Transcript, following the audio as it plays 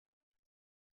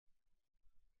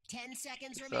10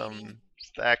 seconds some remaining.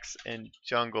 stacks in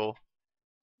jungle,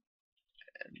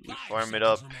 and we 5 farm it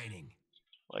seconds up remaining.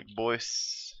 like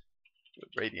boys with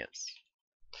radiance.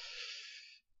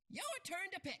 Your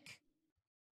turn to pick.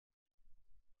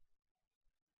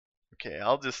 Okay,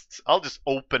 I'll just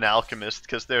open Alchemist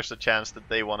because there's a chance that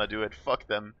they want to do it. Fuck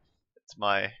them. It's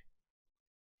my.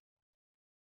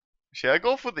 Should I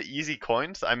go for the easy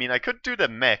coins? I mean, I could do the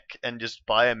mech and just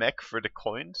buy a mech for the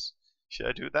coins. Should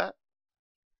I do that?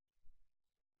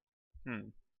 Hmm.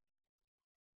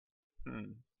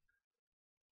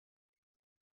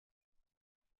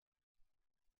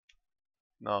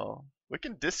 No. We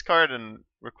can discard and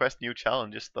request new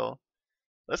challenges though.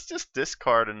 Let's just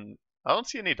discard, and I don't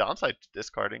see any downside to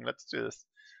discarding. Let's do this.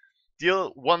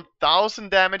 Deal 1000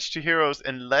 damage to heroes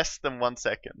in less than 1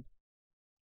 second.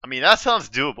 I mean, that sounds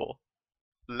doable.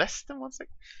 Less than 1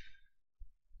 second?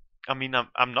 I mean,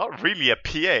 I'm not really a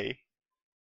PA.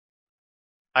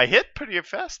 I hit pretty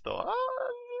fast though.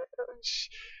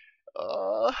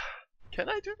 Can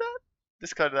I do that?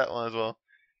 Discard that one as well.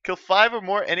 Kill 5 or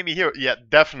more enemy heroes. Yeah,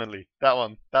 definitely. That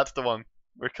one. That's the one.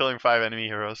 We're killing 5 enemy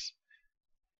heroes.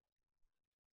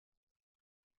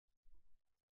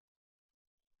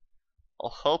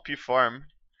 I'll help you farm.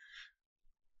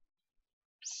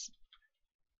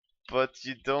 But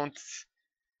you don't.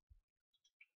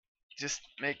 Just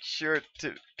make sure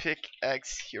to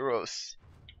pickaxe heroes.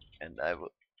 And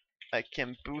I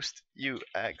can boost you,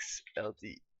 Axe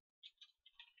LD.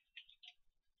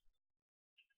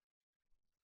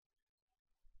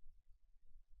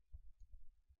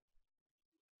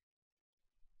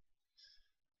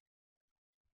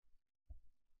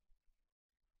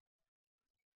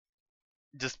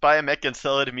 Just buy a mech and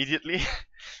sell it immediately?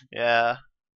 Yeah.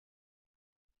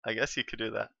 I guess you could do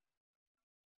that.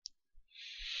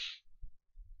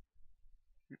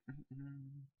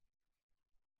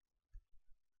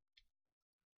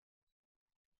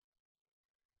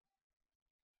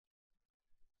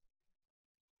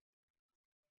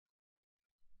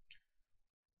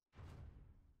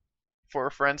 Four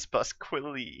friends plus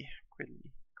Krille.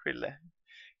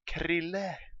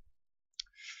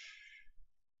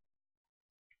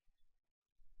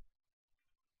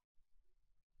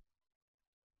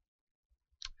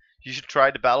 You should try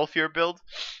the Battle Fear build.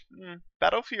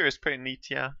 Battle Fear is pretty neat,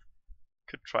 yeah.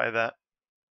 Could try that.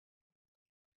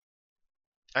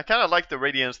 I kind of like the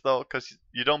Radiance though, because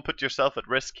you don't put yourself at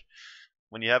risk.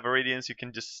 When you have a Radiance, you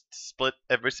can just split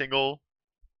every single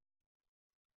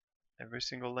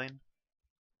lane.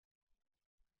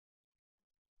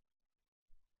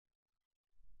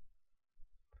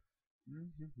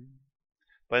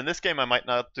 But in this game, I might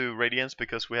not do Radiance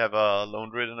because we have a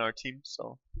Lone Druid in our team,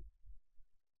 so.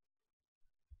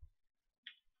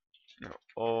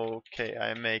 Okay,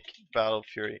 I make Battle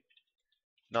Fury,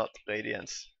 not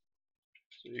Radiance.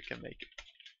 So you can make it.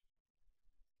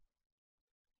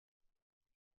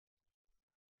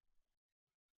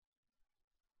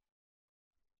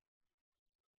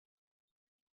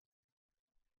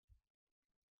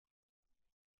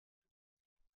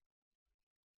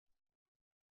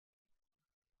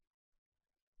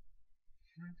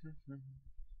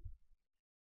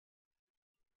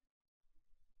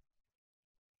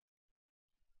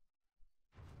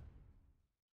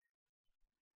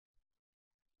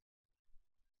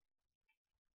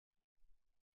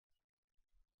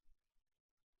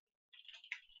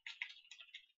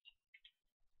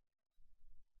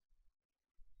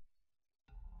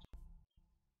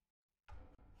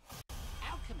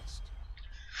 Alchemist.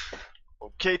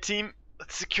 Okay, team,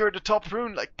 let's secure the top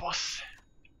rune like boss.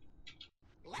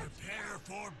 Prepare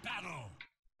for battle.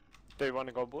 Do you want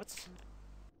to go boots?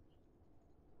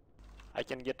 I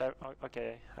can get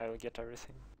okay, I will get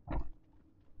everything.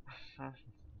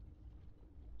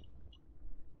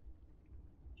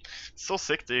 It's so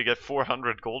sick that you get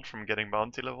 400 gold from getting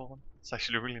bounty level 1. It's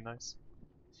actually really nice.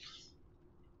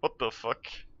 What the fuck?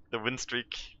 The win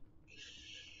streak.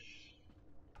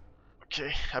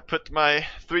 Okay, I put my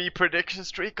 3 prediction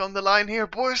streak on the line here,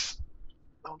 boys.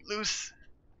 Don't lose.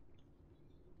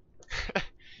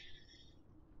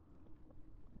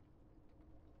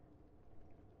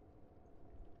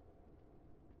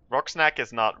 Rocksnack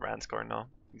is not Ranscore, no.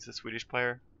 He's a Swedish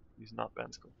player. He's not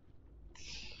Ranscore.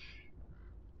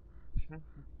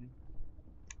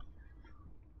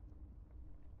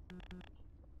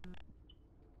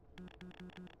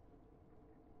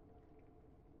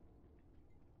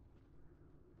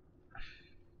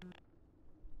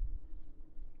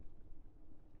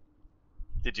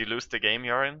 Did you lose the game,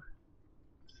 Yarin?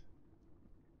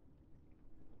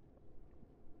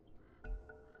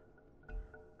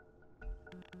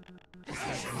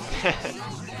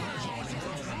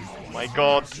 My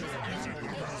god. This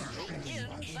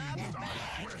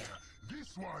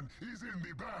one is in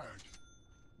the bag.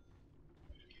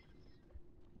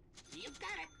 You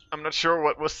got it. I'm not sure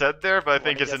what was said there, but I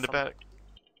think Wanna it's in get the some- bag.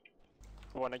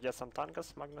 Wanna get some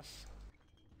tangas, Magnus?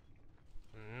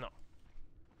 No.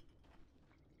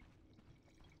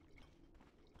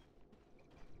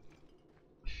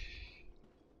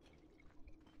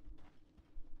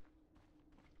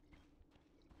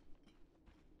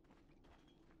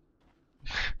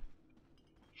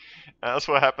 That's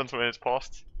what happens when it's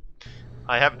paused.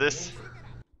 I have this.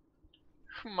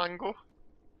 Mango.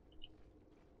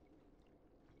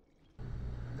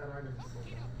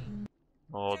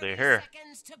 Oh, they're 30 here.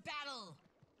 seconds to battle.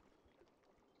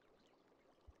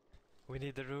 We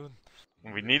need the rune.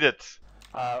 We need it.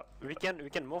 We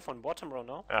can move on bottom row,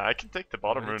 no? I can take the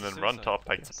bottom need rune to and say run so. top,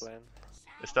 I That's guess. the plan.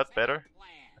 Is that better?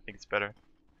 I think it's better.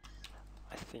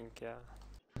 I think, yeah.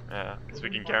 Yeah, because we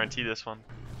can guarantee this one.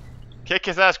 Kick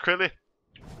his ass, Krilly!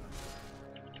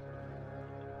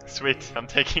 Sweet, I'm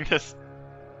taking this.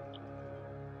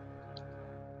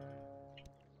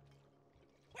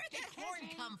 Where'd that horn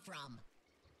come from?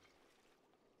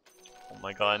 Oh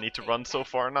my god, I need to run so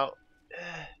far now.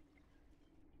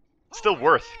 Still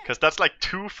worth, because that's like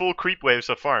 2 full creep waves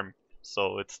of farm.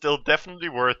 So it's still definitely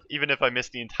worth, even if I miss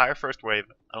the entire first wave.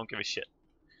 I don't give a shit.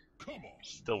 Come on.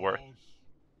 Still worth. boss.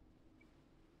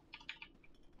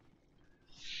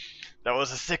 That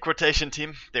was a sick rotation,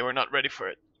 team. They were not ready for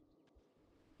it.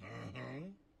 Uh-huh.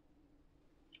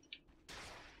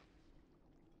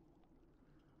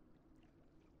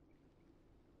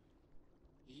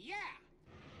 Yeah.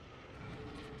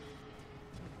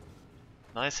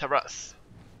 Nice harass.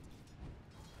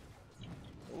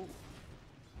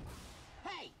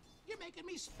 Hey, you're making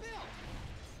me spill.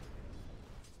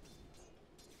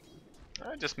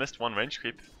 I just missed 1 range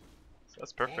creep. So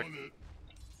that's perfect. On it.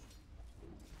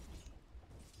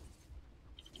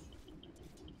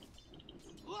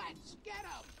 Let's get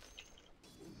him.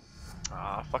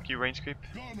 Ah, fuck you, range creep.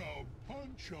 Gonna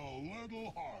punch a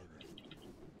little harder.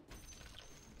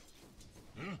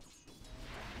 Huh?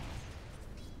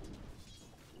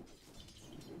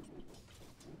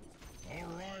 All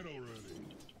right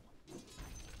already.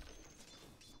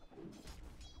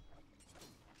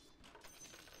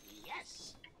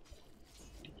 Yes.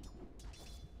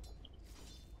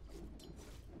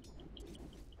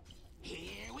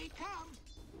 Here we come.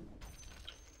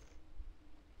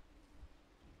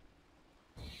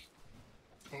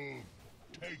 Come,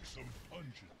 take some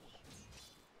punches.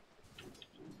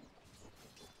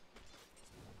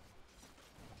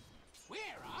 We're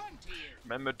on to you.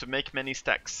 Remember to make many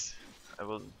stacks. I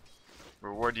will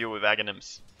reward you with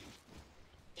agonyms.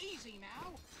 Easy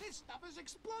now. This stuff is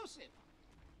explosive.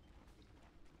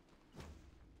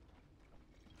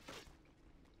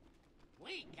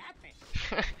 We got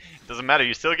this. Doesn't matter,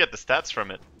 you still get the stats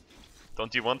from it.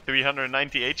 Don't you want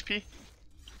 390 HP?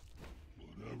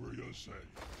 Whatever you say.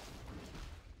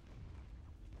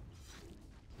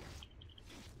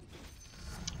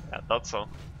 I thought so.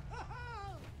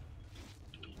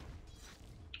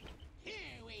 Here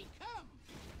we come.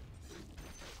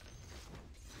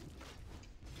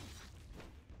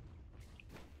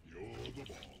 You're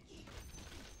the boss.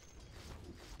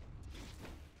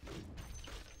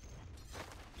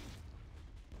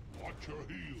 Watch your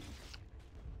heels.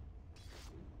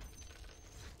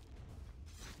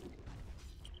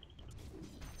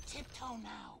 Tiptoe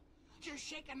now. You're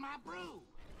shaking my brew.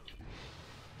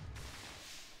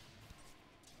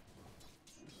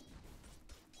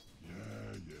 Yeah,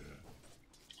 yeah.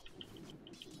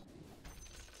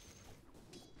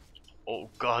 Oh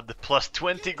god, the plus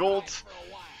 20 gold. For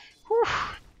a while. Whew.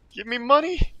 Give me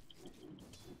money.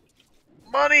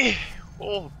 Money.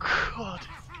 Oh god.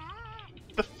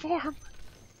 The form.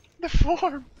 The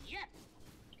form. Yep.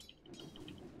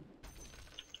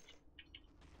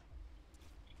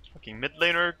 Fucking mid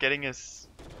laner getting his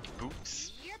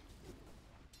boots. Yep.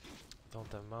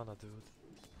 Don't have mana, dude.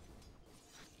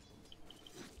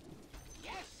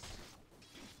 Yes.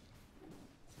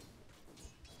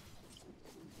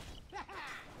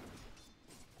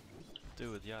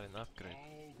 Dude, yeah, an upgrade.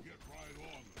 I'll get right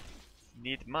on it.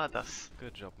 Need madas.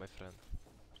 Good job, my friend.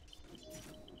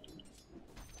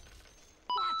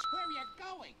 Watch where you're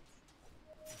going.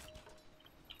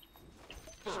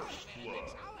 First blood.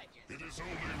 Mixologist. It is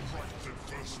only right that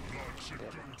first blood should go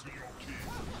to your king.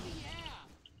 Yeah.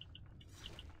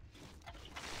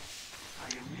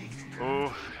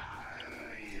 Oh.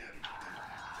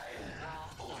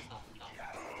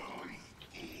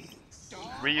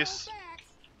 Don't Reuse. hold back.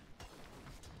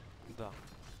 Done.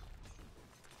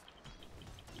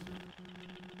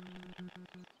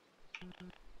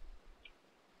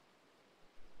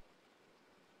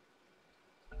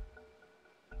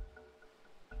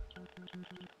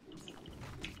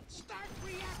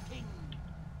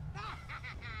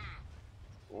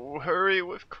 hurry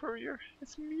with courier.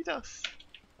 Let's meet us.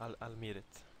 I'll meet it.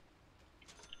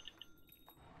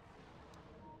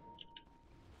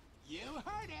 You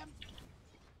heard him.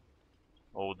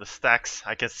 Oh, the stacks.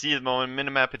 I can see them on the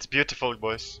minimap. It's beautiful,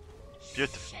 boys.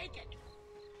 Beautiful. Shake it.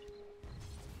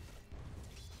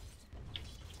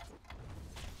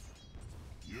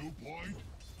 You point,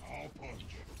 I'll punch.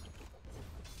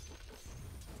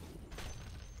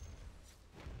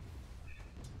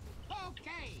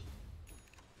 Okay.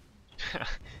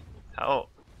 How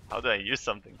do I use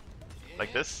something? Like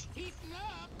It's this? heating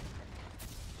up.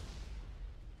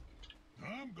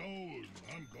 I'm going,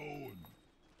 I'm going.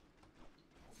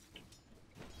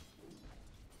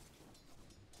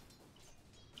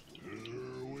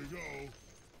 Here we go.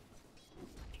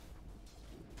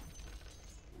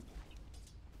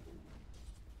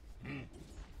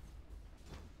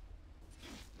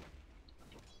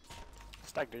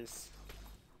 Stack these.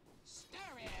 Stir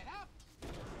it up.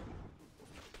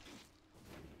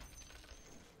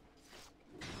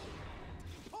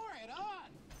 Pour it on.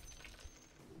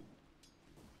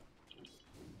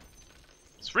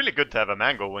 It's really good to have a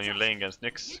mango when you're laying against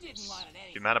Nyx. You didn't want it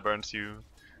If you anyway. mana burns, you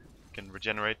can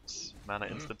regenerate mana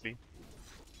instantly.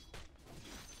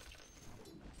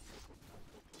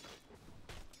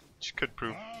 Which could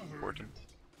prove important.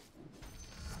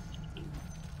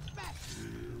 Back. Here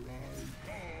I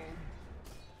come.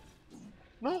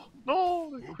 No,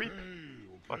 no, the creep. Okay,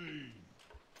 Fuck. okay.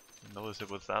 Didn't notice it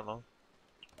was that long.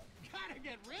 Gotta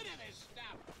get rid of this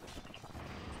stuff.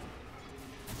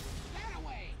 That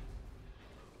away.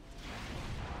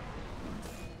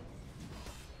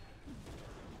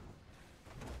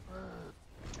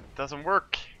 It doesn't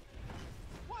work.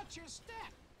 Watch your step.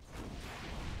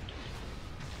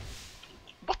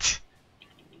 What?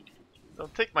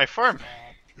 Don't take my farm. Stop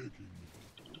kicking.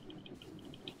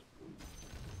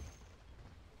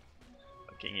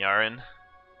 Fucking Yaren.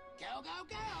 Go, go,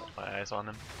 go. My eyes on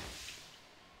him.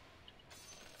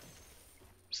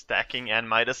 Stacking and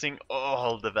Midasing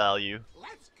all the value.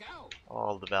 Let's go.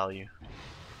 All the value.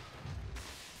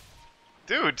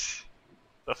 Dude!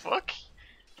 The fuck?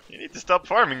 You need to stop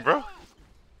farming, bro.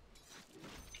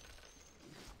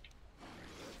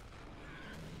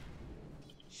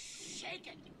 Shake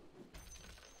it.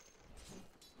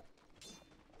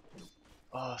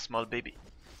 Oh, small baby.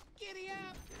 Giddy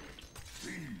up.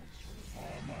 These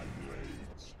are my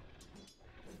blades.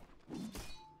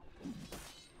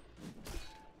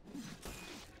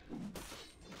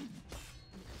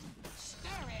 Stir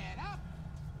it up.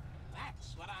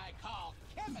 That's what I call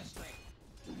chemistry.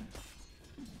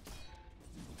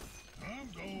 I'm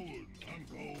going, I'm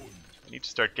going. I need to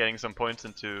start getting some points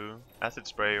into acid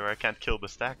spray or I can't kill the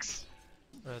stacks.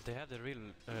 They have the real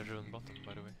rune bottom,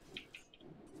 by the way.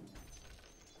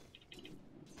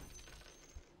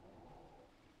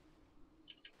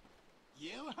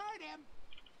 You heard him.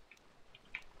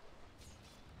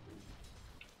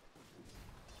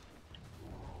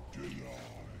 Deny.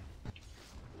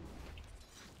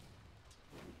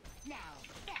 Now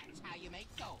that's how you make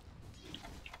gold.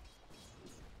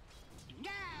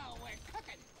 Now we're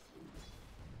cooking.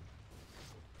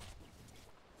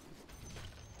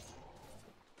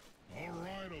 All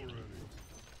right already.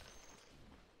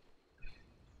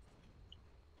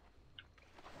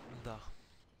 Da.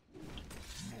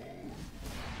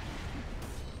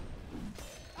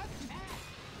 Attack.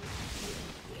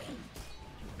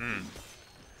 Hmm.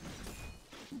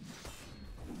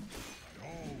 Oh,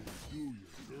 do you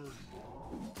dirty.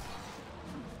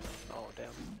 Oh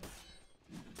damn.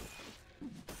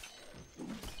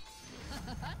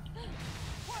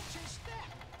 Watch your step.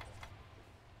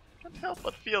 Can't help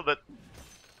but feel that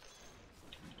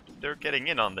they're getting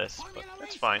in on this, but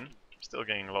that's fine. Still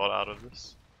getting a lot out of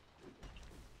this.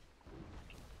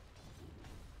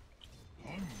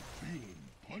 I'm feeling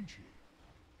punchy.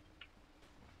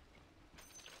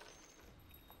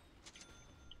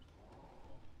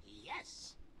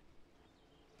 Yes.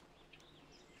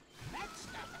 That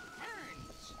stuff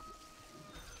burns.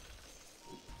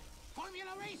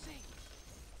 Formula racing.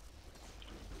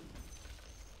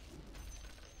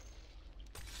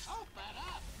 Open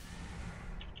up.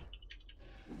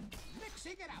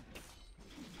 Mixing it up.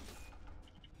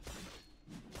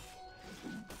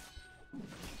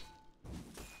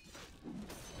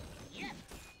 Yep.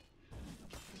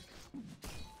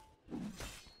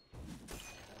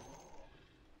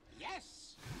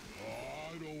 Yes.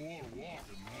 I don't want to walk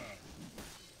in that.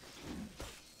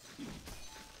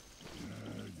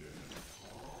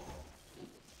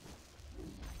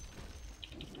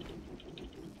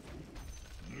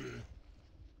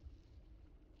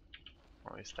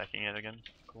 Oh, he's stacking it again.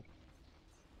 Cool.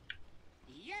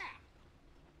 Yeah.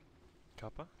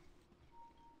 Kappa.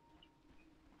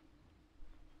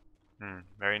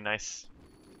 Very nice.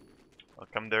 I'll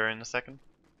come there in a second.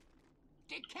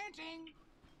 Decanting.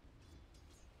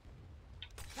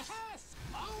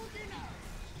 Explode your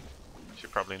nose.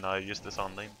 Should probably not use this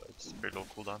on lane, but it's pretty low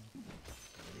cooldown.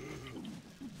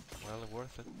 Well,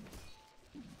 worth it.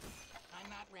 I'm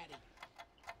not ready.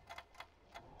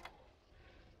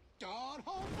 Don't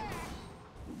hold back.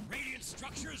 Radiant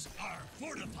structures are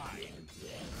fortified.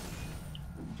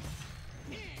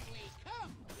 Here we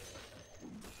come.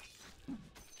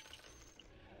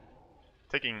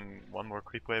 Taking one more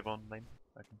creep wave on lane.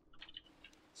 I think.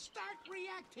 Start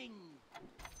reacting.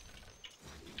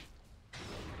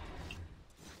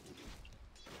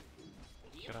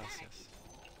 You got it. Gracias.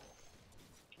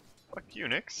 Fuck you,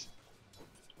 Nyx.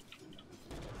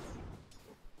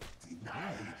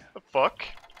 The fuck?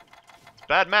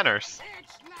 Bad manners.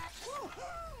 It's not.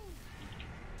 Woohoo!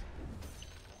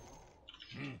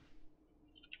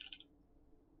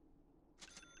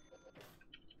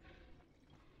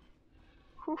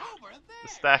 Whew. Over The there.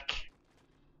 stack.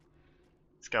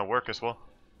 It's gonna work as well.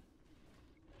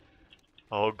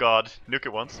 Oh god, nuke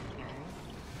it once.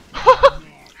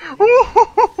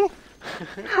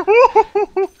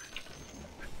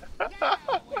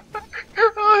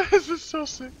 Oh, this is so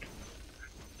sick.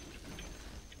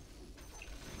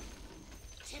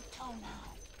 Tiptoe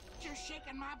now. You're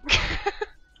shaking my brain.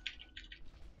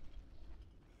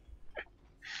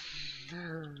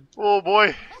 Oh boy,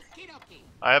 Okie dokie.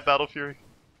 I have Battle Fury.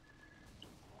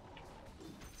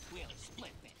 We'll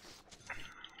split this.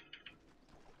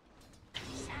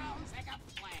 Sounds like a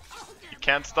plan. Oh, You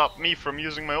can't stop me from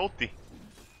using my ulti.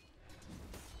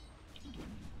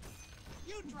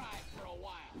 You drive for a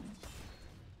while.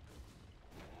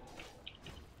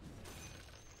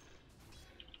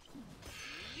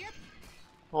 Yep.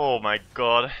 Oh my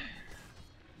god.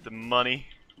 The money.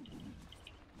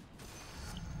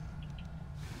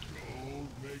 Don't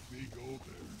make me go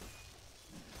there.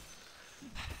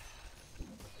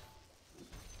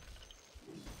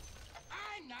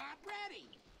 I'm not ready.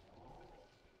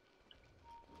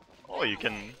 Oh, you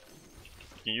can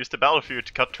use the Battle Fury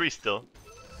to cut trees still.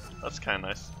 That's kinda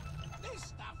nice. This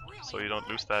stuff really So you don't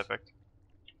lose works. that effect.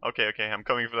 Okay, okay, I'm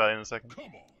coming for that in a second. Come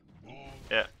on, boy.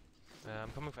 Yeah,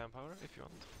 I'm coming for Empower if you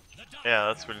want. The yeah,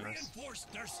 that's Dire really nice.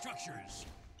 reinforced their structures.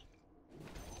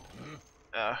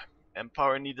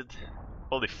 Empower needed.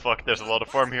 Holy fuck, there's a lot of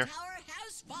farm here. Tower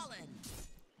has fallen.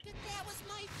 But that was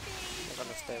my I'm favorite.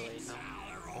 gonna stay late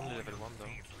now. Only level 1 though.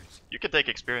 You can take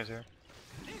experience here.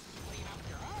 This clean up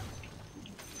your arm.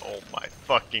 Oh my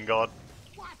fucking god.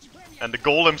 Watch where you And the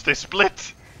golems, they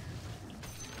split!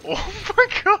 Oh my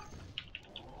god!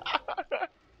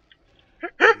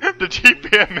 The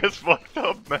GPM is fucked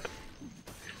up, man.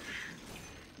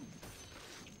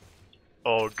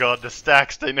 Oh god, the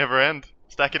stacks, they never end.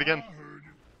 Stack it I again. heard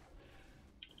it.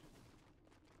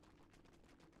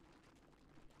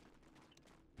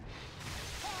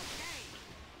 Okay.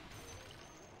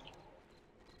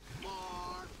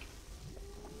 More.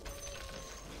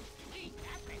 We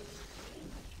got this.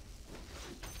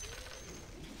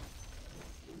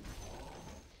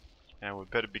 Yeah, we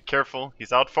better be careful.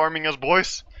 He's out farming us,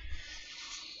 boys.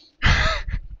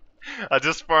 I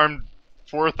just farmed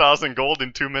 4,000 gold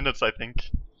in 2 minutes, I think.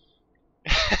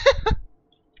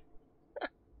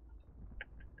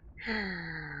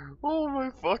 Oh my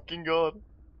fucking god.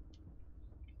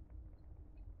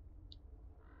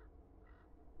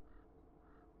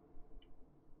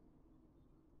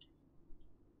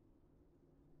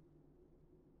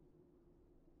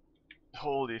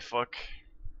 Holy fuck.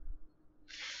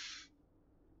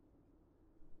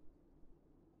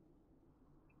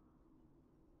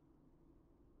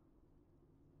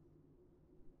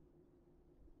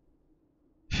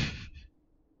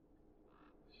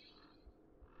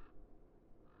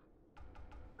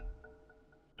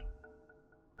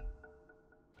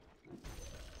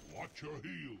 Watch your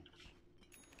heels.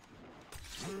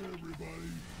 Hey,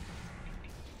 everybody.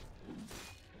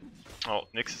 Oh,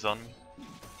 Nyx is on me.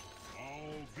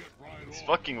 I'll get right He's on.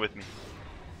 fucking with me.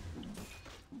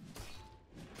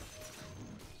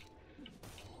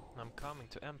 I'm coming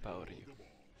to Empower you.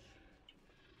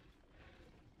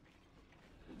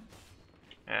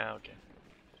 Yeah, okay.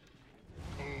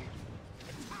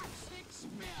 Toxic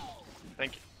spill.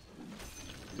 Thank you.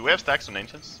 Do we have stacks on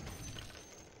ancients?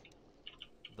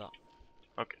 Da.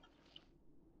 Okay.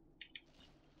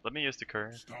 Let me use the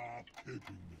courier. Stop kicking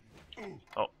me.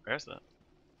 Oh, where's that?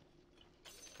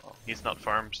 Oh, he's not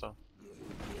farmed, so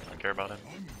I don't care about him.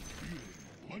 I'm feeling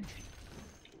punchy.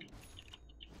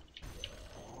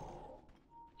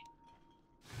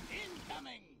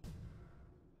 Incoming.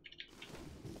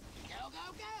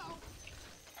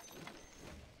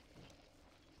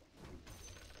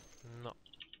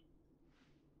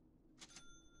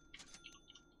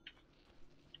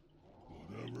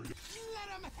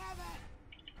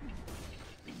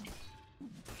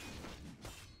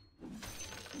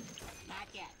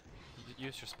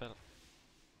 Use your spell.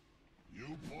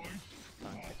 You point,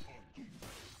 I'll Danke. hunt.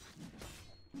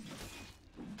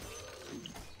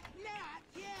 Not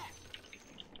yet.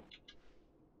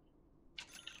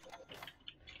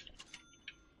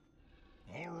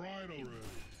 All right already.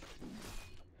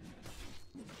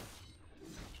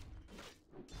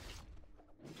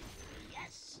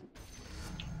 Yes.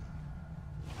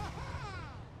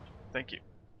 Thank you.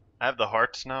 I have the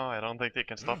hearts now. I don't think they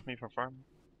can stop me from farming.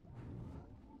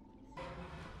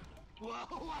 Whoa,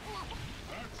 whoa, whoa.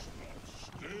 That's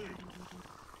not sting.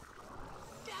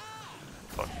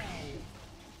 Fuck.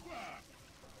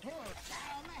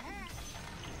 Down the hatch.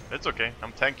 It's okay.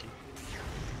 I'm tanky.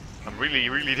 I'm really,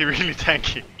 really, really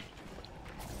tanky.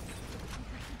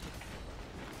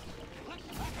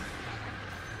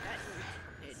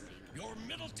 Your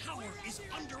middle tower is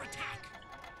under attack.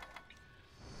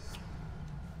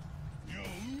 You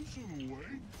losing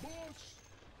weight, boss?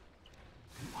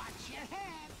 Watch your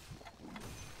head.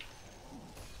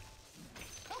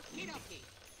 Okie dokie.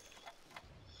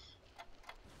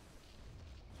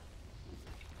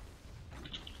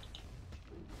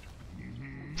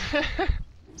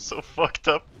 So fucked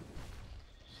up.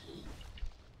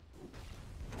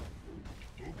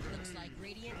 Looks like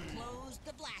Radiant closed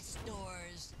the blast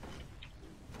doors.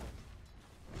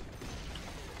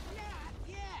 Not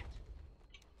yet.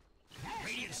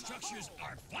 Radiant structures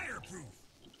are fireproof.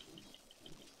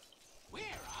 We're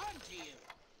on to you.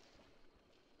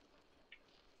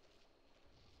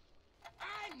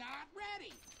 I'm not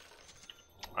ready.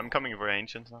 I'm coming for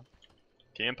ancients now.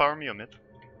 Can you empower me or mid?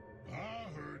 I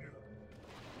heard you.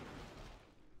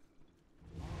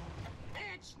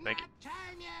 It's Thank not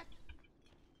time yet.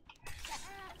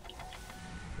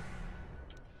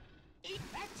 Eat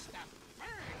that stuff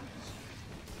burns.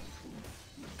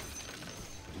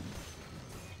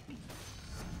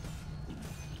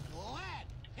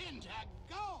 Lead into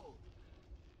gold.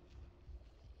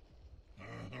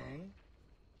 Uh-huh.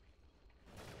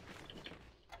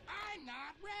 I'm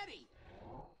not ready.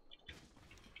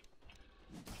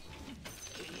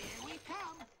 Here we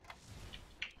come.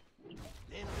 Little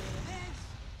bit of this,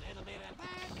 little bit of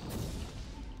that.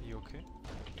 You okay?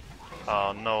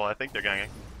 Oh no, I think they're ganging.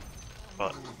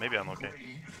 But maybe I'm okay.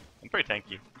 I'm pretty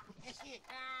tanky.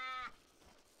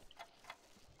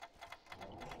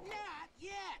 Not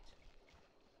yet.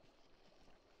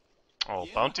 Oh,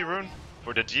 bounty rune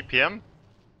for the GPM?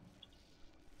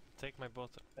 Take my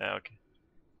bottom. Yeah, okay.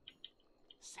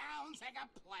 Sounds like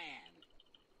a plan.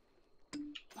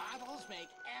 Bottles make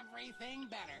everything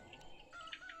better.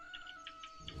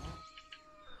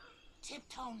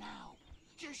 Tiptoe now.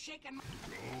 You're shaking my...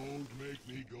 Don't make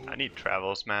me go. I need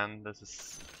travels, man. This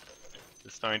is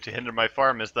starting to hinder my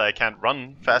farm is that I can't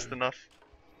run fast enough.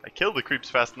 I kill the creeps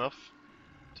fast enough.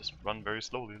 Just run very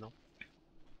slowly though.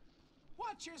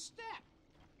 What's your step?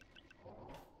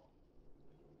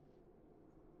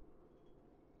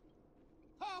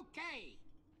 Okay.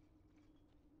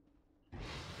 I'm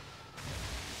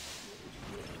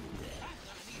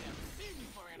gonna need a fin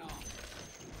for it all.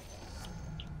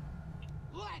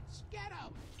 Let's get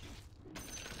 'em.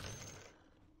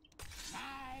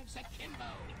 Knives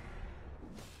akimbo.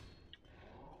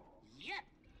 Yep.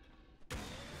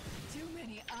 Too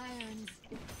many irons.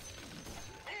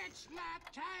 It's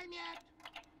not time yet.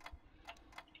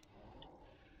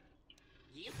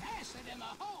 You pass it in the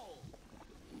hole.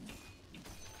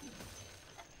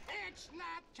 It's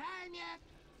not time yet.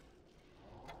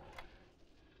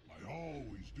 I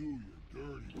always do you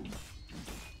dirty.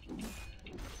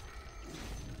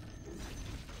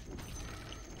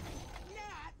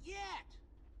 Not yet.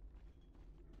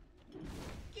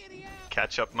 Giddy up.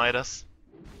 Catch up, Midas.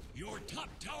 Your top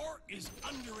tower is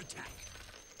under attack.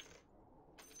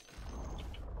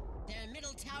 Their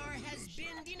middle tower has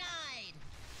been denied.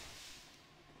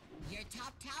 Your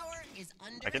top tower is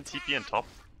under I can attack. TP in top.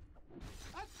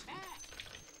 Attack.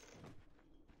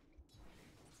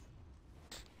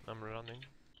 I'm running.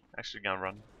 Actually gonna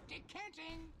run.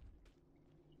 Decanting.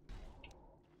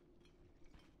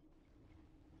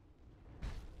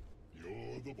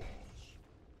 You're the boss.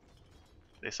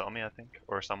 They saw me, I think,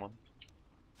 or someone.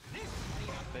 This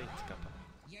Bait, Kappa.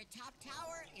 Your top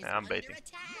tower is Yeah, I'm under baiting.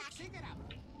 attack. mixing it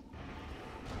up.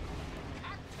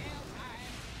 Cocktail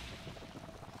time.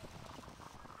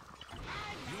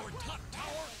 Your top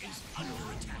tower is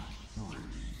under attack.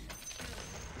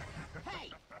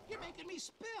 Hey, you're making me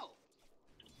spill.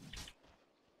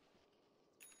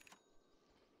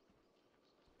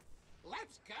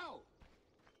 Let's go.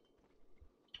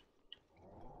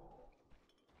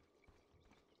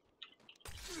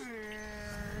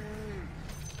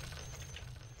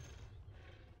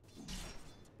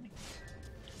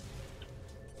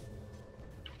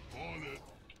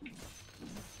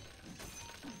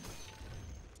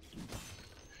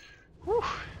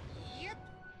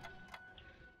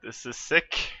 This is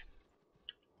sick.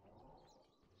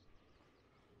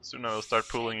 Soon I will start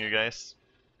pulling you guys.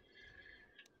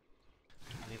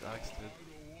 Need axe, dude.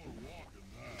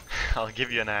 I'll give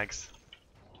you an axe.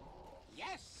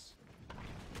 Yes.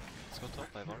 Let's go top,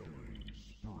 Ivar.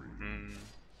 Hmm.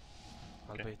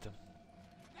 I'll Okay. bait them.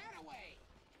 That away.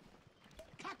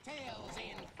 Cocktails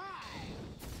in 5.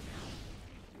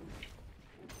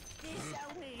 This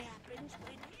only happens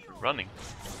when you Running.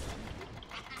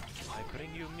 I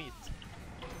bring you meat.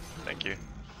 Thank you.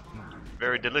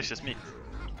 Very delicious meat.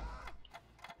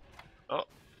 Oh,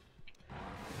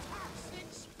 Toxic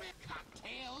spit.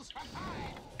 Cocktails for 5.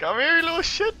 come here, you little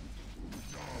shit!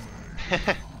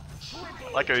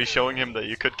 Like, are you showing him that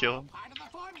you could kill him? Part of the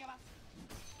formula.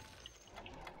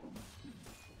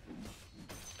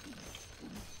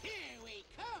 Here we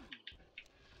come.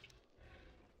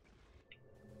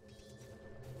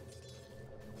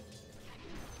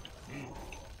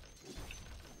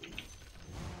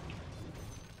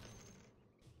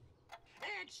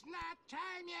 It's not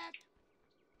time yet.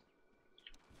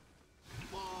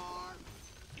 More.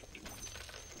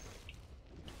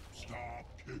 Stop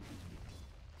kicking.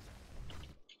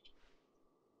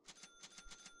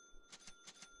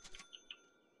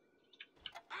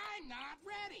 I'm not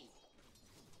ready.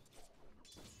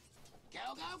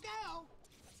 Go, go, go.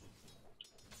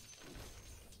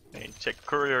 Hey, check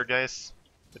courier, guys.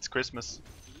 It's Christmas.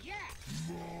 Yeah.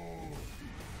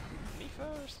 Me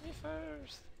first, me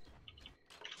first.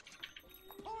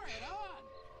 Pour it on.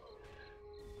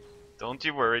 Don't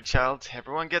you worry, child.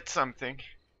 Everyone gets something.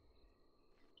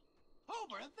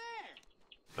 Over there.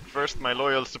 But first, my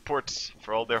loyal support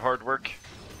for all their hard work.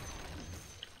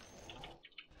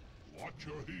 Watch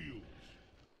your heels.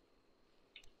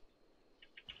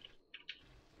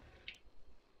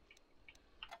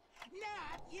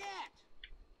 Not yet.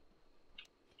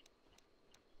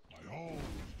 I always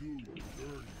do you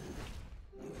dirty.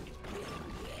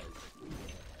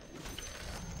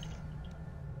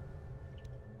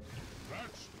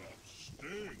 That stuff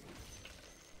stings.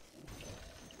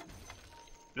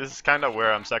 This is kind of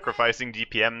where I'm sacrificing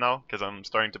DPM now, because I'm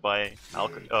starting to buy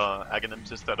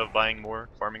Alchemist instead of buying more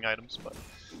farming items, but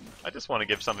I just want to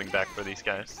give something back for these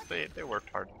guys. They worked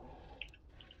hard.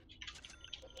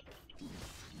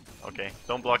 Okay,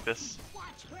 don't block this.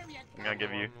 Watch where you I'm gonna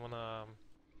give you...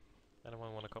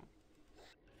 Anyone wanna come?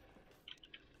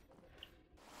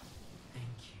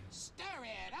 Stir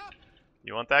it up.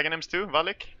 You want Aghanim's too,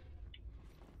 Valik?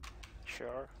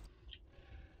 Sure.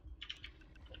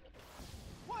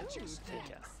 Watch your step.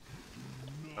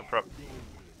 Yeah. No problem.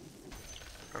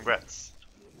 Congrats.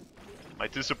 My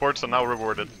 2 supports are now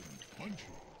rewarded. Punch it.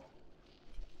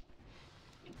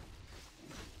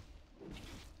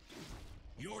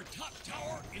 Your top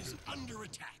tower is under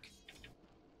attack.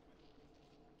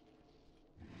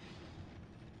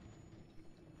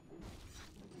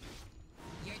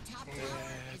 Your top tower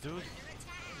is dude. under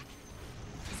attack.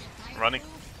 Is it Running.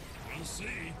 fireproof? We'll see.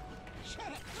 Shut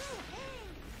it.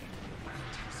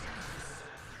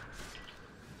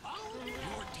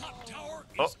 Your top tower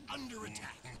Oh. is under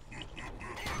attack.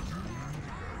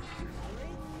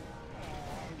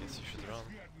 Guess you should run.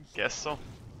 Guess so.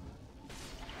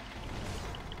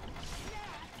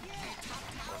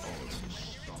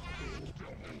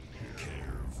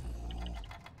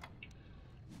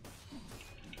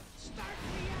 Start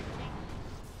reacting.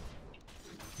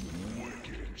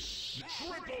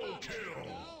 Triple kill.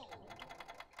 Go.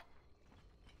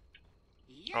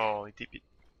 Yeah. Oh, he TP.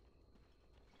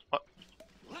 What?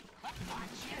 Look,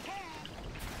 watch your head.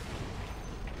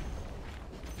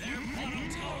 Their middle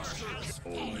tower has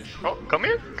fallen. Oh, come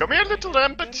here! Come here, little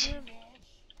rampage!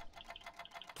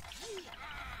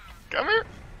 Come here!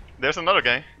 There's another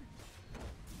guy.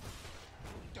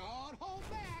 Don't hold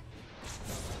back.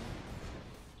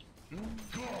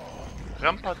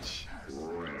 Rampage.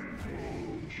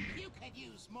 You could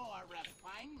use more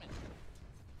refinement.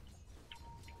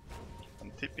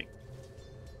 I'm tipping.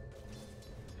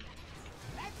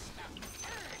 That stuff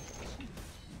burns.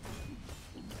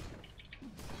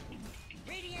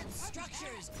 Radiant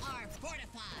structures are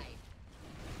fortified.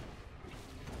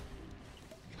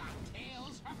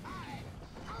 Cocktails for 5.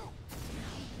 Oh,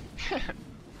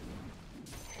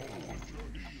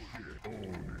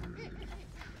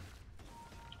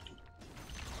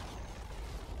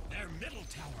 Their middle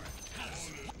tower has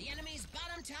fallen. The enemy's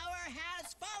bottom tower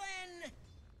has fallen.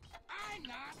 I'm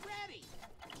not ready.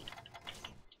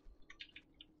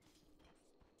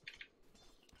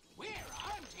 We're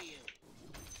on to you.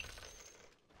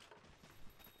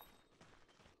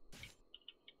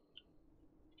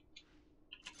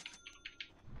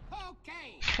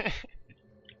 Okay.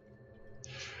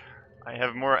 I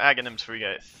have more Aghanims for you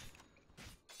guys.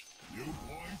 You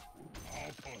point,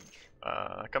 I'll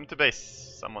punch. Come to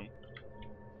base, someone.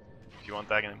 If you want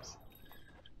Aghanims.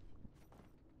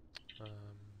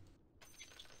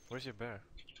 Where's your bear?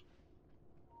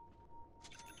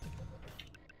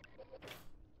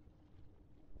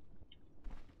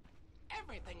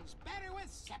 Everything's better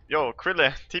with Sep. Yo,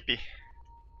 Krille, TP.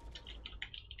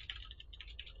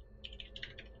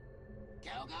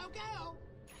 Go, go, go.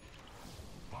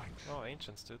 Oh,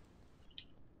 ancients, dude.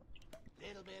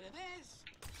 Little bit of this.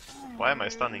 Why am I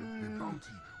stunning?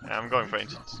 Yeah, I'm going for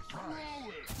ancients.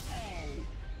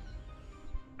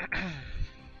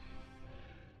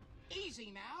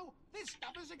 Easy now. This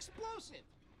stuff is explosive.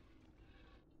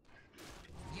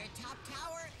 Your top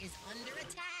tower is under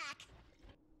attack.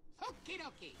 Okie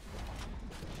dokie.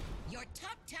 Your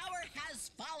top tower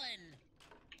has fallen.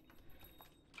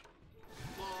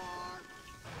 Four.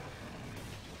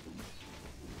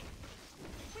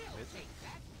 We'll take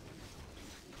that.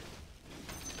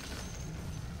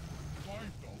 I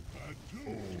felt bad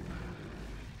too.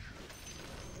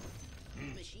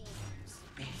 Machines.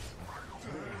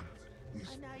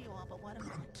 I know you are, but what am I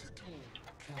to do?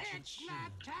 It's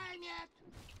not time yet.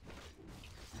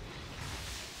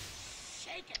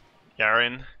 Shake it.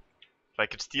 Garen, if I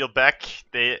could steal back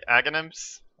the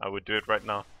Aghanims, I would do it right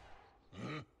now.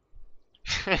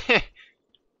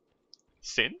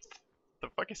 Synth? The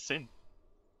fuck is synth?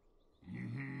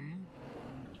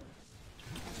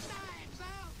 Time's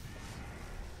out.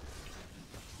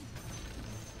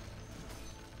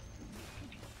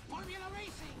 Formula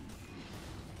racing.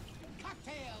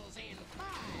 Cocktails in 5.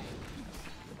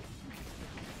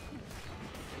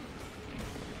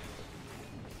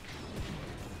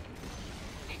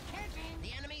 Decanting.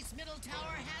 The enemy's middle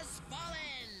tower has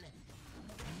fallen.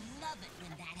 Love it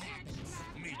when that happens.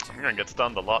 Me I'm too. gonna get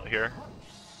stunned a lot here.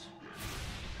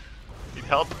 Need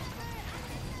help?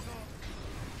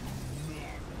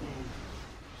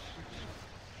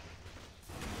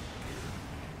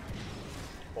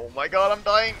 Oh my god, I'm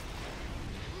dying!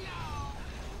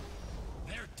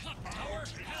 Their top tower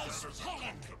has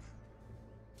fallen.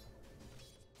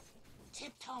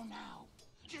 Tiptoe now.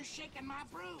 You're shaking my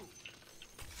brew.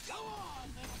 Go on,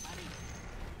 little buddy.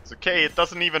 It's okay, it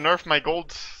doesn't even nerf my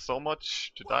gold so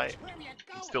much to die. Watch where you're I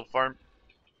can going. still farm.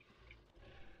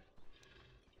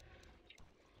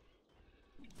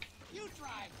 You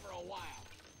drive for a while.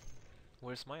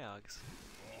 Where's my Aghs?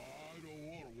 I don't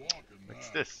want to walk in What's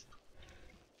that. this?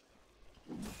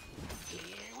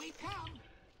 Here we come.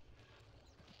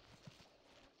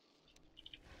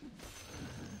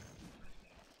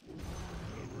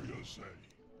 Whatever you say.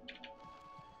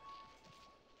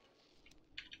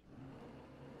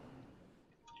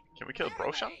 Can we kill Get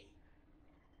Broshan? away.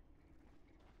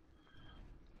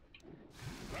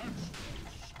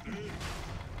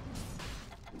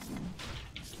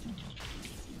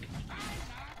 I'm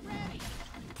not ready.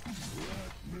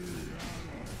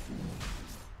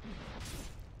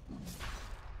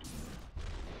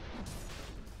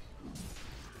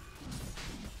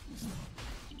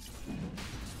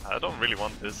 I don't really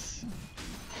want this.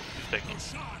 Take it.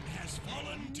 Roshan has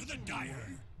fallen to the dire.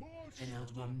 An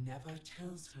old one never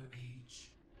tells her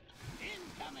age.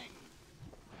 Incoming.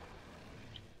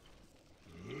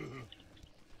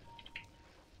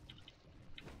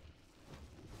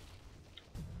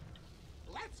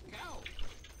 Let's go.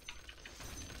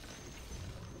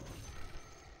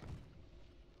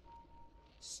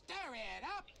 Stir it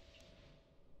up.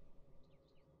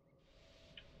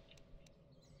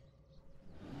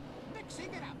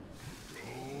 Mixing it up.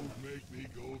 Don't make me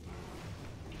go there.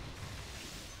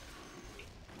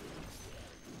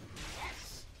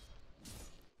 Yes.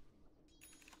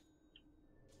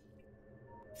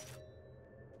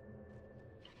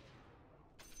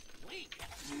 We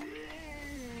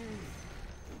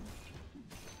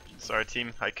Sorry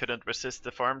team, I couldn't resist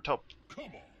the farm top. Come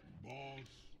on, boss.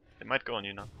 They might go on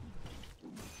you now.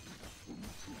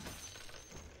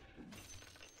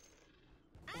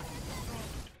 I'll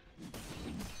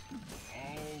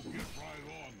get right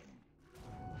on them.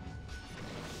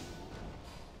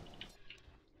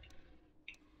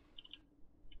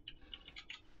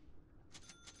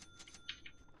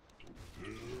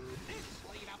 this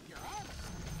lead up your arm.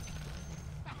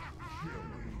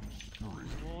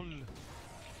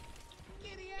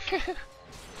 Giddy up.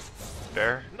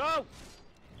 Bear? No!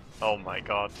 Oh my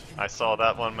god, I saw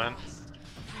that one, man.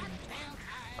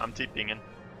 I'm TPing in.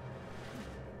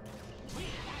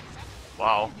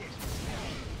 Wow.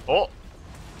 Oh!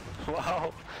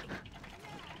 Wow.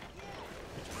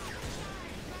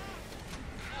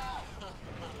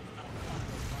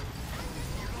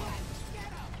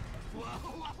 Whoa,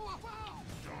 whoa, whoa, whoa.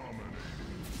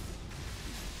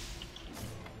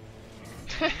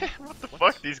 What the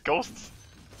fuck? These ghosts.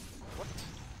 What?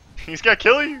 He's gonna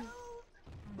kill you.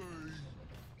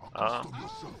 Ah.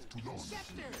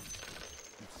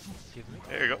 Give me.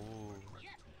 There you go. Ooh.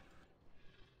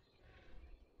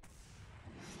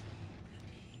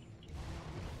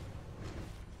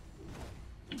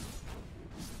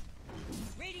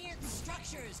 Radiant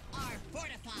structures are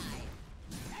fortified.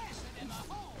 Pass it in the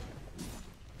hole.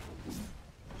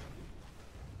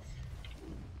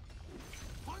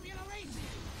 Formula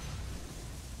racing.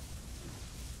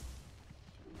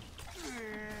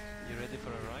 You ready for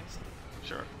a rise?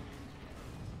 Sure.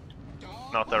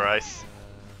 Not the rice.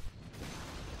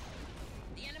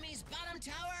 The enemy's bottom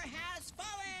tower has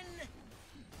fallen.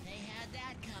 They had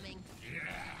that coming.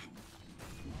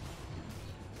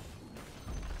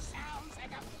 Sounds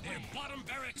like a Their plan. bottom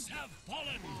barracks have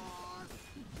fallen.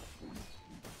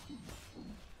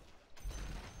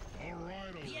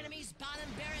 Alright, The enemy's bottom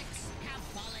barracks have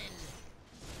fallen.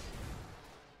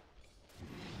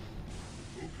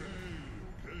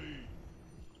 okay.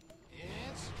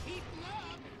 It's heating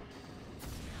up.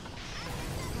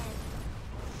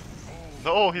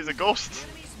 No, he's a ghost. The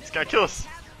enemy's He's middle gonna kill us.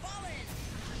 barracks have fallen.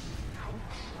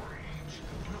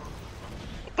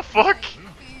 What the fuck?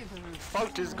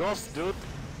 Fuck this ghost, dude.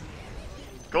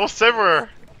 Ghosts everywhere.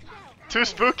 Too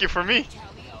spooky for me.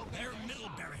 Their middle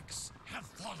barracks have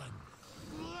fallen.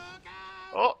 Look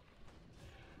out. Oh.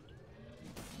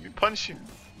 Let me punch you.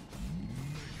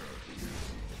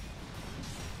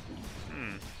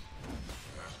 Hmm.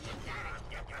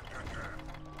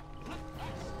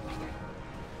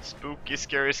 Spooky,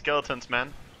 scary skeletons,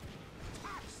 man.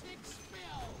 Toxic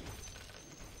spill.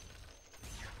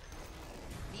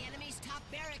 The enemy's top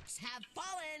barracks have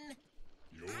fallen.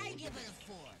 I give it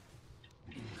a 4.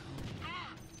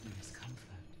 There's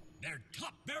comfort. Their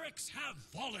top barracks have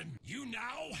fallen. You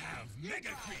now have mega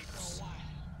creeps.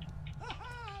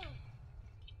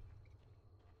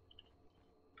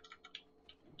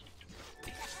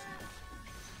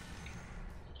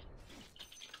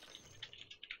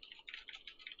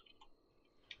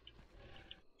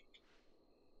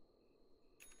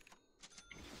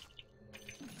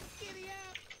 Giddy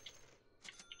up.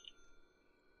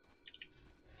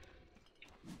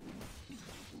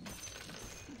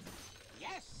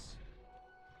 Yes.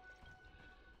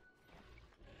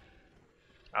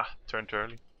 Ah, turned too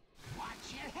early.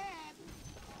 Watch your head.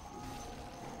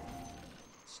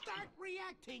 Start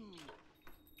reacting.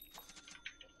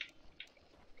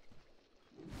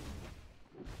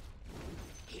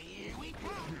 Here we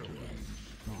come.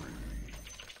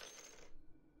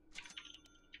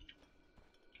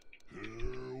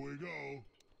 Here we go.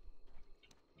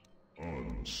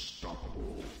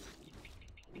 Unstoppable.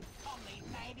 Only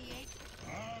 98.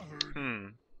 I heard Hmm.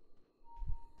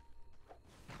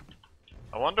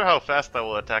 I wonder how fast I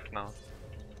will attack now.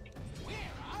 We're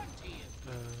on to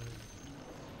you.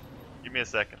 Give me a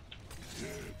second.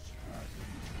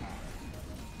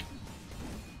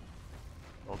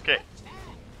 Okay.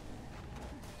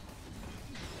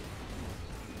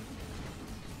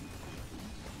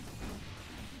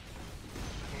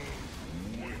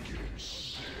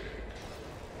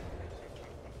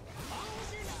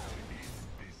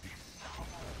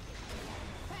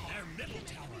 Their middle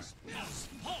tower has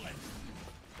fallen.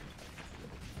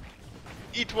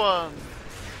 Eat one!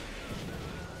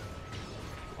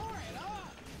 Pour it on.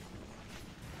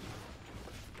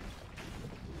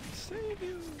 Save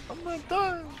you! I'm not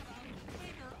done!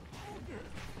 Bigger ogre.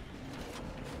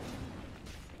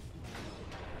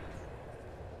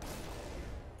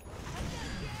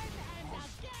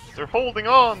 They're holding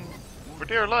on for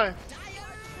dear life.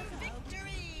 Dire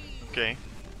victory. Okay.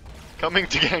 Coming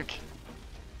to gank.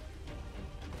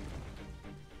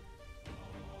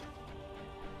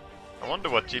 I wonder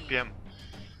what GPM.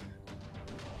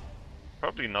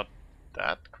 Probably not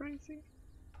that crazy.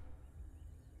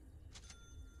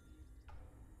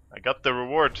 I got the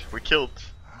reward. We killed.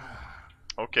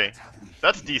 Okay.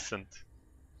 That's decent.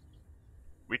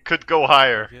 We could go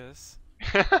higher. Yes.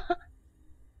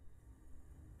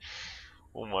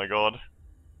 Oh my god.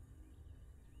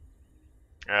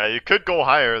 You could go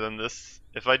higher than this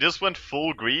if I just went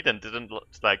full greed and didn't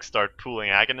like start pooling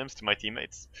Aghanim's to my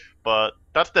teammates. But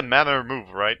that's the manner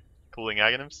move, right? Pooling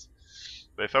Aghanim's.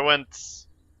 But if I went,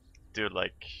 dude,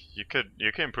 like you can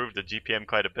improve the GPM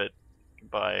quite a bit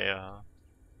by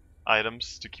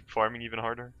items to keep farming even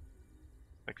harder.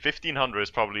 Like 1500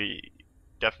 is probably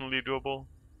definitely doable,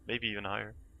 maybe even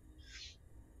higher.